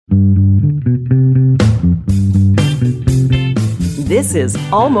This is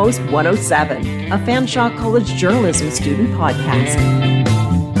Almost 107, a Fanshawe College journalism student podcast.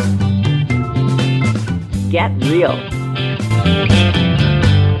 Get real.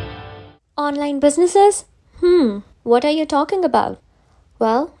 Online businesses? What are you talking about?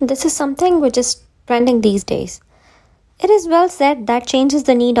 Well, this is something which is trending these days. It is well said that change is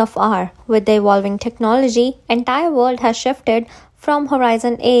the need of hour. With the evolving technology, entire world has shifted from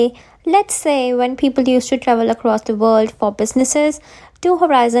Horizon A, let's say when people used to travel across the world for businesses, to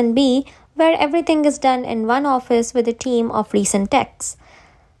Horizon B, where everything is done in one office with a team of recent techs.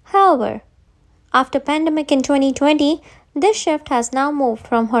 However, after pandemic in 2020, this shift has now moved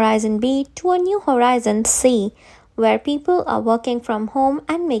from Horizon B to a new Horizon C, where people are working from home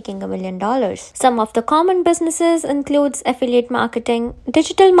and making $1 million. Some of the common businesses includes affiliate marketing,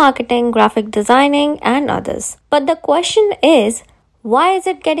 digital marketing, graphic designing, and others. But the question is, why is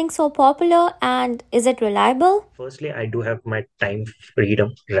it getting so popular and is it reliable? Firstly, I do have my time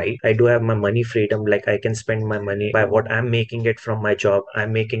freedom, right? I do have my money freedom. Like I can spend my money by what I'm making it from my job.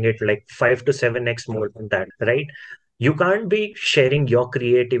 I'm making it like 5 to 7x more than that, right? You can't be sharing your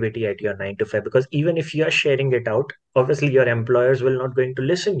creativity at your 9 to 5 because even if you are sharing it out, obviously your employers will not going to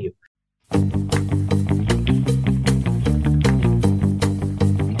listen you.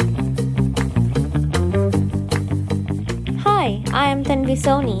 Hi, I am Tanvi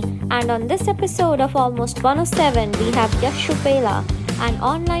Soni, and on this episode of Almost 107, we have Yash Shupela, an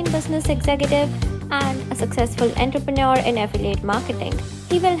online business executive and a successful entrepreneur in affiliate marketing.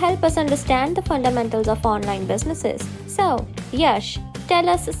 He will help us understand the fundamentals of online businesses. So, Yash, tell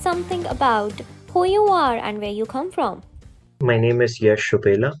us something about who you are and where you come from. My name is Yash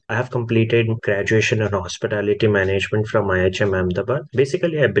Shupela. I have completed graduation in hospitality management from IHM Ahmedabad.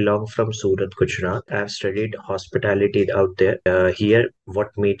 Basically, I belong from Surat, Gujarat. I have studied hospitality out there. Here, what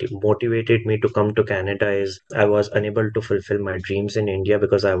motivated me to come to Canada is I was unable to fulfill my dreams in India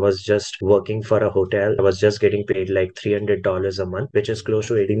because I was just working for a hotel. I was just getting paid like $300 a month, which is close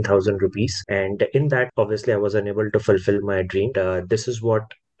to 18,000 rupees. And in that, obviously, I was unable to fulfill my dream. This is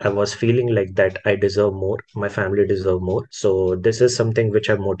what I was feeling like that I deserve more. My family deserve more. So this is something which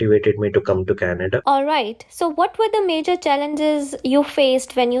have motivated me to come to Canada. All right. So what were the major challenges you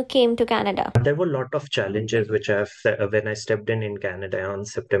faced when you came to Canada? There were a lot of challenges which I've when I stepped in Canada on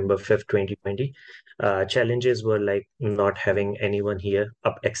September 5th, 2020. Challenges were like not having anyone here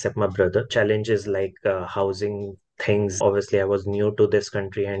up except my brother. Challenges like housing things. Obviously, I was new to this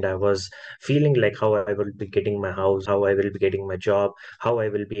country and I was feeling like how I will be getting my house, how I will be getting my job, how I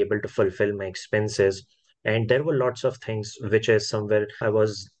will be able to fulfill my expenses. And there were lots of things which is somewhere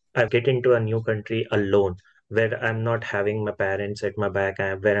I get into a new country alone where I'm not having my parents at my back,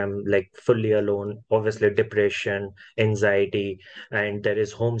 where I'm like fully alone, obviously depression, anxiety, and there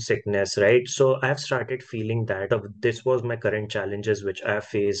is homesickness, right? So I've started feeling that this was my current challenges which I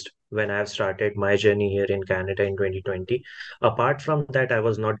faced when I've started my journey here in Canada in 2020. Apart from that, I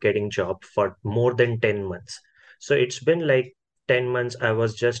was not getting job for more than 10 months. So it's been like 10 months I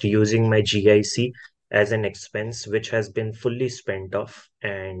was just using my GIC as an expense which has been fully spent off,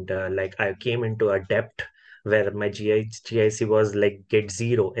 and like I came into a debt where my GIC was like get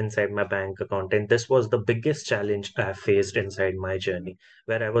zero inside my bank account. And this was the biggest challenge I faced inside my journey,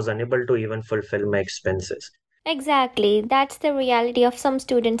 where I was unable to even fulfill my expenses. Exactly. That's the reality of some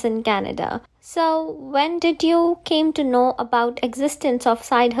students in Canada. So, when did you came to know about existence of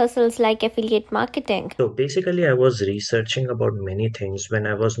side hustles like affiliate marketing? So basically, I was researching about many things when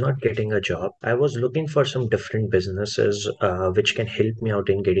I was not getting a job. I was looking for some different businesses which can help me out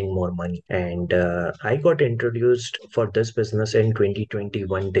in getting more money. And I got introduced for this business in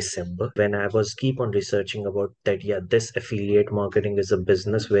 2021 December when I was keep on researching about that. Yeah, this affiliate marketing is a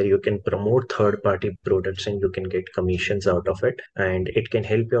business where you can promote third party products and you can get commissions out of it. And it can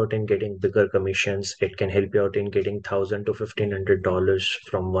help you out in getting bigger commissions. It can help you out in getting $1,000 to $1,500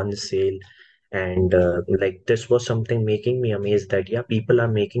 from one sale. And like this was something making me amazed that yeah, people are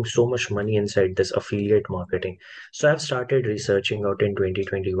making so much money inside this affiliate marketing. So I've started researching out in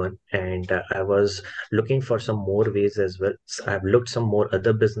 2021, and I was looking for some more ways as well. So I've looked some more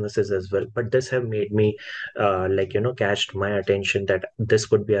other businesses as well, but this have made me catched my attention that this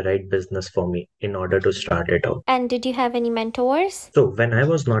could be a right business for me in order to start it out. And did you have any mentors? So when I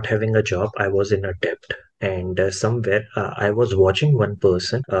was not having a job, I was in a debt. And somewhere I was watching one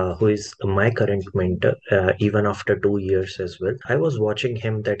person who is my current mentor, even after 2 years as well. I was watching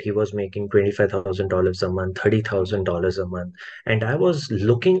him that he was making $25,000 a month, $30,000 a month. And I was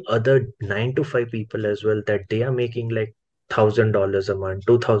looking other 9 to 5 people as well that they are making like $1,000 a month,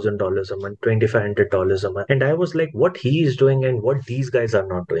 $2,000 a month, $2,500 a month. And I was like, what he is doing and what these guys are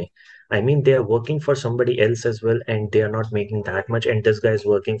not doing. I mean, they are working for somebody else as well, and they are not making that much. And this guy is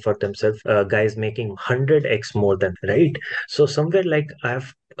working for themselves. Guys making 100x more than, right? So somewhere like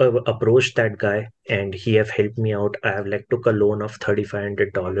I've approached that guy and he have helped me out. I have like took a loan of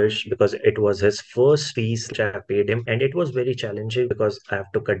 $3,500 because it was his first fees which I paid him, and it was very challenging because I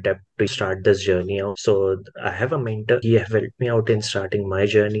have took a debt to start this journey out. So I have a mentor. He have helped me out in starting my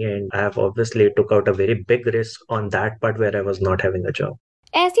journey, and I have obviously took out a very big risk on that part where I was not having a job.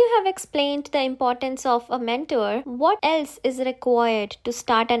 As you have explained the importance of a mentor, what else is required to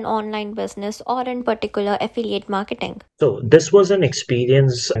start an online business or in particular affiliate marketing? So this was an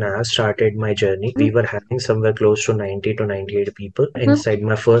experience when I started my journey. We were having somewhere close to 90 to 98 people inside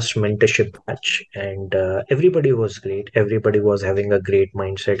my first mentorship batch, and everybody was great. Everybody was having a great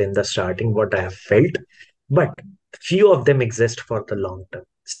mindset in the starting, what I have felt, but few of them exist for the long term.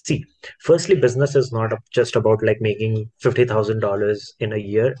 See, firstly, business is not just about like making $50,000 in a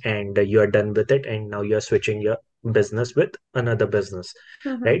year and you are done with it, and now you're switching your business with another business,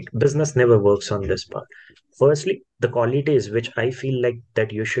 right? Business never works on this part. Firstly, the qualities which I feel like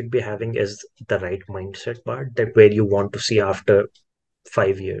that you should be having is the right mindset part, that where you want to see after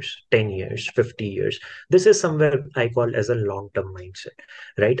 5 years, 10 years, 50 years. This is somewhere I call as a long-term mindset,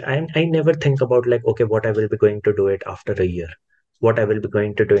 right? I never think about like, okay, what I will be going to do it after a year, what I will be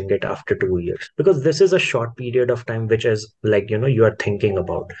going to doing it after 2 years, because this is a short period of time, which is like, you are thinking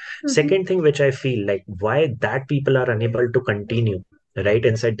about. Second thing, which I feel like why that people are unable to continue right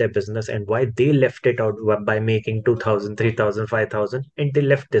inside their business and why they left it out by making 2,000, 3,000, 5,000, and they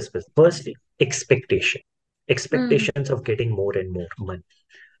left this business. Firstly, expectations of getting more and more money,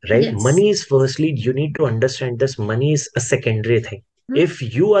 right? Yes. Money is firstly, you need to understand this, money is a secondary thing. If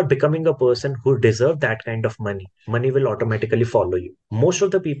you are becoming a person who deserve that kind of money will automatically follow you. Most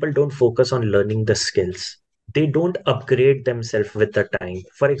of the people don't focus on learning the skills. They don't upgrade themselves with the time.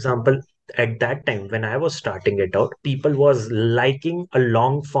 For example, at that time when I was starting it out, people was liking a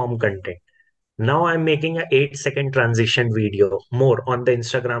long form content. Now I'm making a 8-second transition video more on the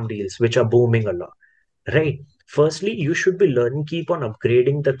Instagram reels, which are booming a lot. Right. Firstly, you should be learning, keep on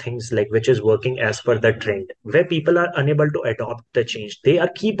upgrading the things like which is working as per the trend, where people are unable to adopt the change. They are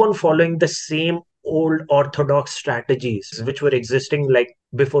keep on following the same old orthodox strategies which were existing like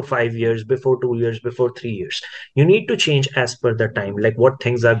before 5 years, before 2 years, before 3 years. You need to change as per the time, like what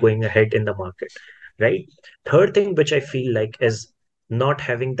things are going ahead in the market. Right. Third thing, which I feel like is not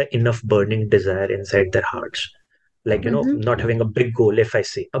having the enough burning desire inside their hearts, like not having a big goal. If I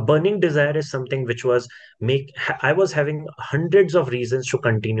say a burning desire is something which was I was having hundreds of reasons to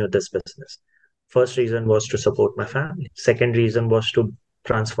continue this business. First reason was to support my family. Second reason was to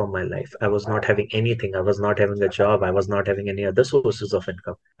transform my life. I was not having anything. I was not having a job. I was not having any other sources of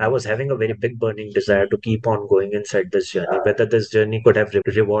income. I was having a very big burning desire to keep on going inside this journey, whether this journey could have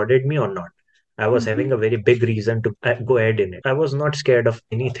rewarded me or not. I was having a very big reason to go ahead in it. I was not scared of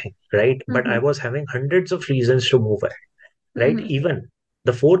anything, right? But I was having hundreds of reasons to move ahead, right? Even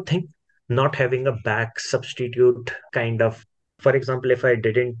the fourth thing, not having a back substitute kind of, for example, if I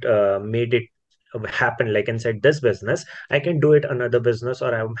didn't made it happen like inside this business, I can do it another business,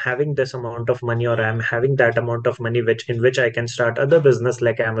 or I'm having this amount of money, or I'm having that amount of money which in which I can start other business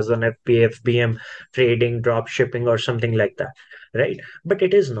like Amazon FBA, FBM, trading, drop shipping, or something like that, right? But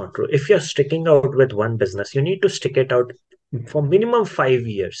it is not true. If you're sticking out with one business, you need to stick it out for minimum 5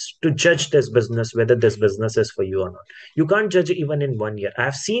 years to judge this business, whether this business is for you or not. You can't judge even in 1 year.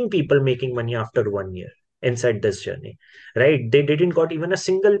 I've seen people making money after 1 year inside this journey, right? They didn't got even a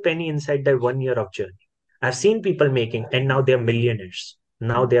single penny inside their 1 year of journey. I've seen people making, and now they're millionaires.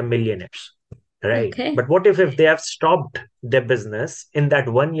 Now they're millionaires, right? Okay. But what if they have stopped their business in that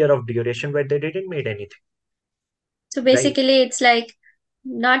 1 year of duration where they didn't made anything? So basically, it's like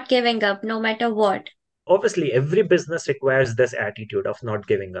not giving up no matter what. Obviously, every business requires this attitude of not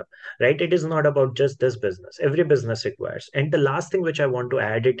giving up, right? It is not about just this business. Every business requires. And the last thing which I want to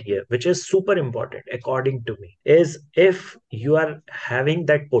add it here, which is super important according to me, is if you are having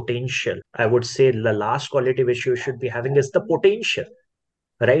that potential, I would say the last quality which you should be having is the potential,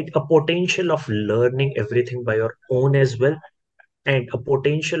 right? A potential of learning everything by your own as well, and a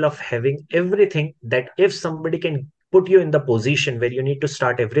potential of having everything that if somebody can put you in the position where you need to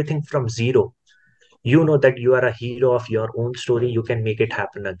start everything from zero, you know that you are a hero of your own story. You can make it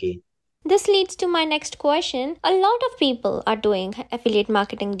happen again. This leads to my next question. A lot of people are doing affiliate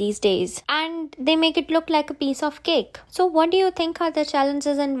marketing these days and they make it look like a piece of cake. So, what do you think are the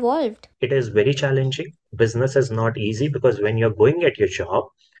challenges involved? It is very challenging. Business is not easy because when you're going at your job,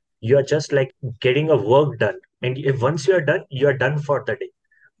 you're just like getting a work done And if once you are done for the day.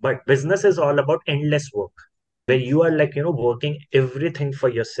 But business is all about endless work, where you are like, working everything for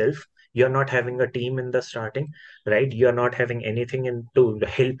yourself. You're not having a team in the starting, right? You're not having anything in to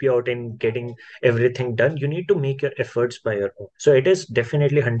help you out in getting everything done. You need to make your efforts by your own. So it is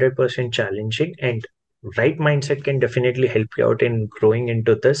definitely 100% challenging, and right mindset can definitely help you out in growing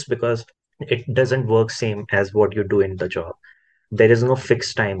into this, because it doesn't work same as what you do in the job. There is no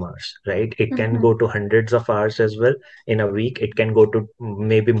fixed time hours, right? It can Mm-hmm. go to hundreds of hours as well in a week. It can go to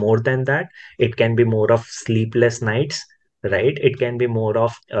maybe more than that. It can be more of sleepless nights, right? It can be more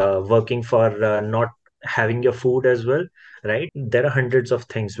of working for not having your food as well, right? There are hundreds of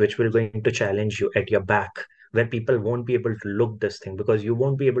things which will going to challenge you at your back, where people won't be able to look this thing, because you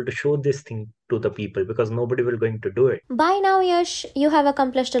won't be able to show this thing to the people, because nobody will going to do it. By now, Yash, you have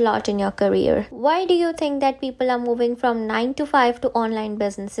accomplished a lot in your career. Why do you think that people are moving from 9 to 5 to online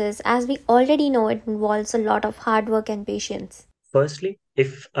businesses, as we already know it involves a lot of hard work and patience? Firstly,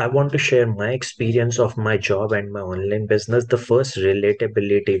 if I want to share my experience of my job and my online business, the first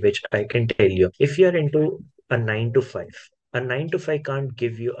relatability which I can tell you, if you're into a 9 to 5 can't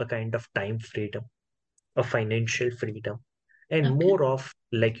give you a kind of time freedom, a financial freedom, and Okay. more of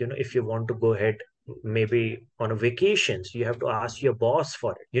like, if you want to go ahead maybe on a vacations, you have to ask your boss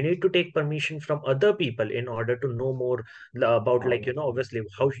for it. You need to take permission from other people in order to know more about, like, obviously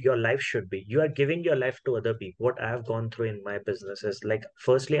how your life should be. You are giving your life to other people. What I have gone through in my business is like,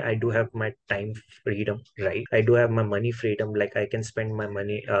 firstly, I do have my time freedom, right? I do have my money freedom. Like, I can spend my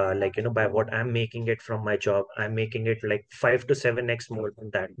money like, by what I'm making it from my job, I'm making it like 5 to 7x more than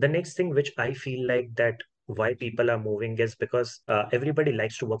that. The next thing which I feel like that why people are moving is because everybody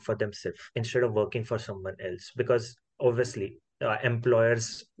likes to work for themselves instead of working for someone else, because obviously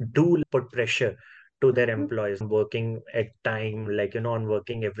employers do put pressure to their Mm-hmm. employees working at time, like, on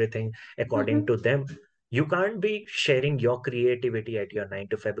working everything according Mm-hmm. to them. You can't be sharing your creativity at your 9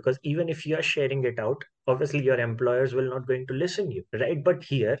 to 5, because even if you are sharing it out, obviously your employers will not going to listen you, right? But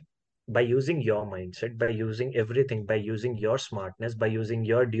here, by using your mindset, by using everything, by using your smartness, by using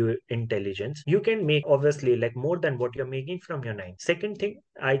your due intelligence, you can make obviously like more than what you're making from your nine. Second thing,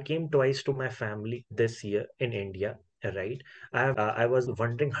 I came twice to my family this year in India, right? I was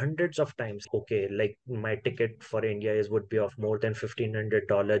wondering hundreds of times, okay, like my ticket for India is would be of more than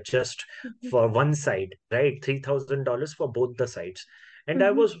 $1,500 just for one side, right? $3,000 for both the sides. And I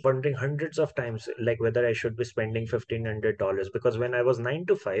Mm-hmm. was wondering hundreds of times, like whether I should be spending $1,500, because when I was 9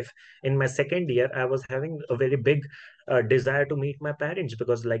 to 5 in my second year, I was having a very big desire to meet my parents,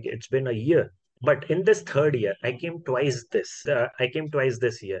 because like it's been a year. But in this third year, I came twice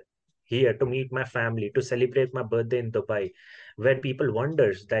this year here to meet my family, to celebrate my birthday in Dubai, where people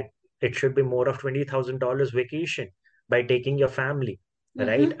wonders that it should be more of $20,000 vacation by taking your family.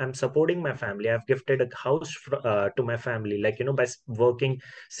 Right, Mm-hmm. I'm supporting my family. I've gifted a house to my family, like, by working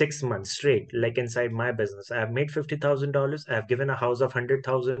 6 months straight, like inside my business. I've made $50,000. I've given a house of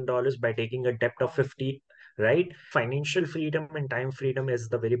 $100,000 by taking a debt of 50. Right, financial freedom and time freedom is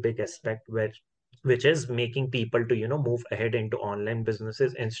the very big aspect where which is making people to move ahead into online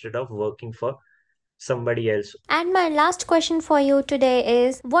businesses instead of working for somebody else. And my last question for you today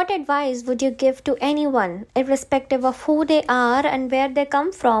is, what advice would you give to anyone, irrespective of who they are and where they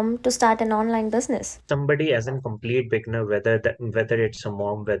come from, to start an online business? Somebody as a complete beginner, whether it's a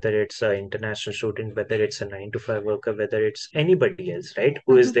mom, whether it's an international student, whether it's a 9 to 5 worker, whether it's anybody else, right,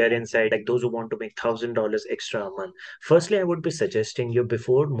 who is Mm-hmm. there inside, like those who want to make $1,000 extra a month. Firstly, I would be suggesting you,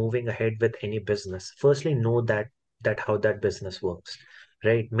 before moving ahead with any business, firstly know that how that business works,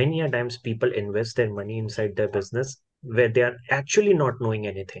 right? Many a times people invest their money inside their business where they are actually not knowing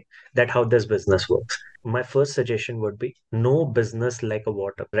anything that how this business works. My first suggestion would be know business like a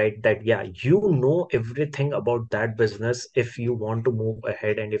water, right? That yeah, you know everything about that business if you want to move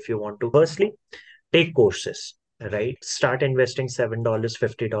ahead, and if you want to firstly take courses, right? Start investing $7,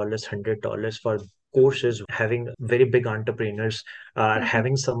 $50, $100 for courses. Having very big entrepreneurs are Mm-hmm.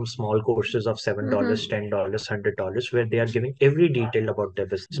 having some small courses of $7, Mm-hmm. $10, $100, where they are giving every detail about their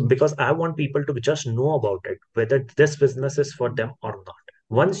business, because I want people to just know about it, whether this business is for them or not.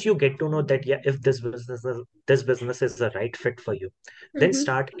 Once you get to know that yeah, if this business is the right fit for you, then Mm-hmm.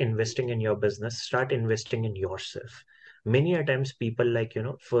 start investing in your business, start investing in yourself. Many a times people, like,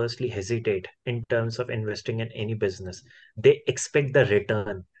 firstly hesitate in terms of investing in any business. They expect the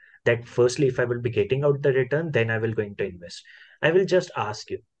return, that firstly, if I will be getting out the return, then I will going to invest. I will just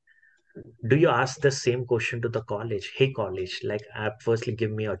ask you, do you ask the same question to the college? Hey college, like, firstly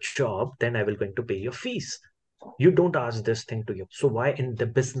give me a job, then I will going to pay your fees. You don't ask this thing to you. So why in the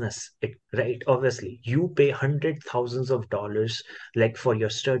business, right? Obviously, you pay hundred thousands of dollars like for your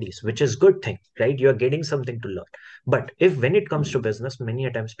studies, which is good thing, right? You're getting something to learn. But if when it comes to business, many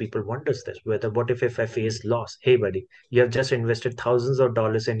a times people wonders this, whether what if I face loss? Hey buddy, you have just invested thousands of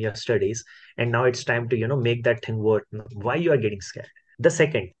dollars in your studies, and now it's time to, make that thing work. Why you are getting scared?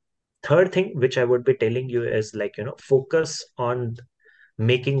 The third thing which I would be telling you is like, focus on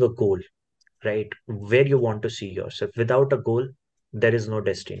making a goal, right? Where you want to see yourself. Without a goal, there is no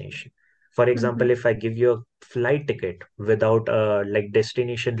destination. For Mm-hmm. example, if I give you a flight ticket without a like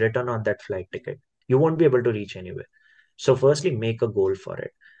destination written on that flight ticket, you won't be able to reach anywhere. So firstly, make a goal for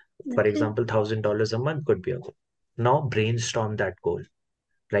it. For Okay. example, $1,000 a month could be a goal. Now brainstorm that goal.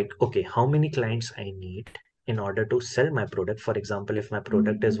 Like, okay, how many clients I need in order to sell my product? For example, if my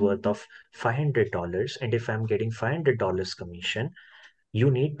product is worth of $500, and if I'm getting $500 commission, you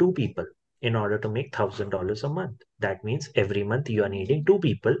need two people in order to make $1,000 a month. That means every month you are needing two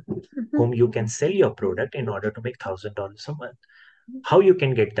people Mm-hmm. whom you can sell your product in order to make $1,000 a month. How you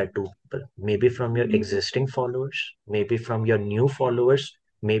can get that two people? Maybe from your existing followers, maybe from your new followers,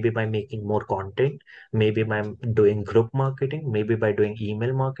 maybe by making more content, maybe by doing group marketing, maybe by doing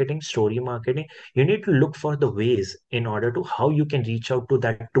email marketing, story marketing. You need to look for the ways in order to how you can reach out to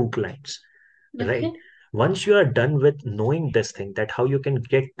that two clients, right? Okay. Once you are done with knowing this thing, that how you can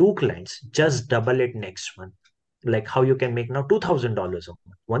get two clients, just double it next month. Like how you can make now $2,000 a month.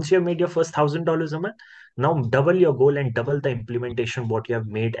 Once you have made your first $1,000 a month, now double your goal and double the implementation what you have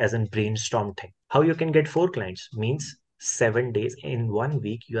made as a brainstorm thing. How you can get four clients means 7 days in 1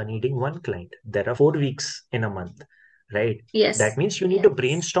 week you are needing one client. There are 4 weeks in a month, right? That Yes. means you need to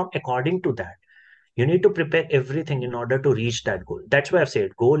brainstorm according to that. You need to prepare everything in order to reach that goal. That's why I've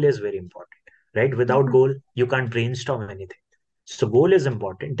said goal is very important, right? Without Mm-hmm. goal, you can't brainstorm anything. So goal is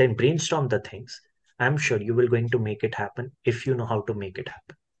important. Then brainstorm the things. I'm sure you will going to make it happen if you know how to make it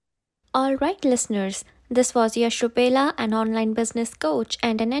happen. All right, listeners, this was Yash Rupela, an online business coach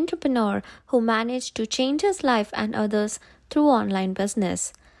and an entrepreneur who managed to change his life and others through online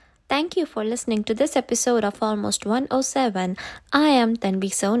business. Thank you for listening to this episode of Almost 107. I am Tanvi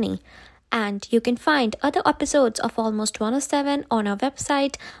Soni. And you can find other episodes of Almost 107 on our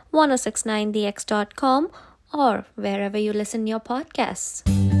website 1069thex.com or wherever you listen your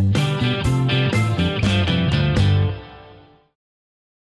podcasts.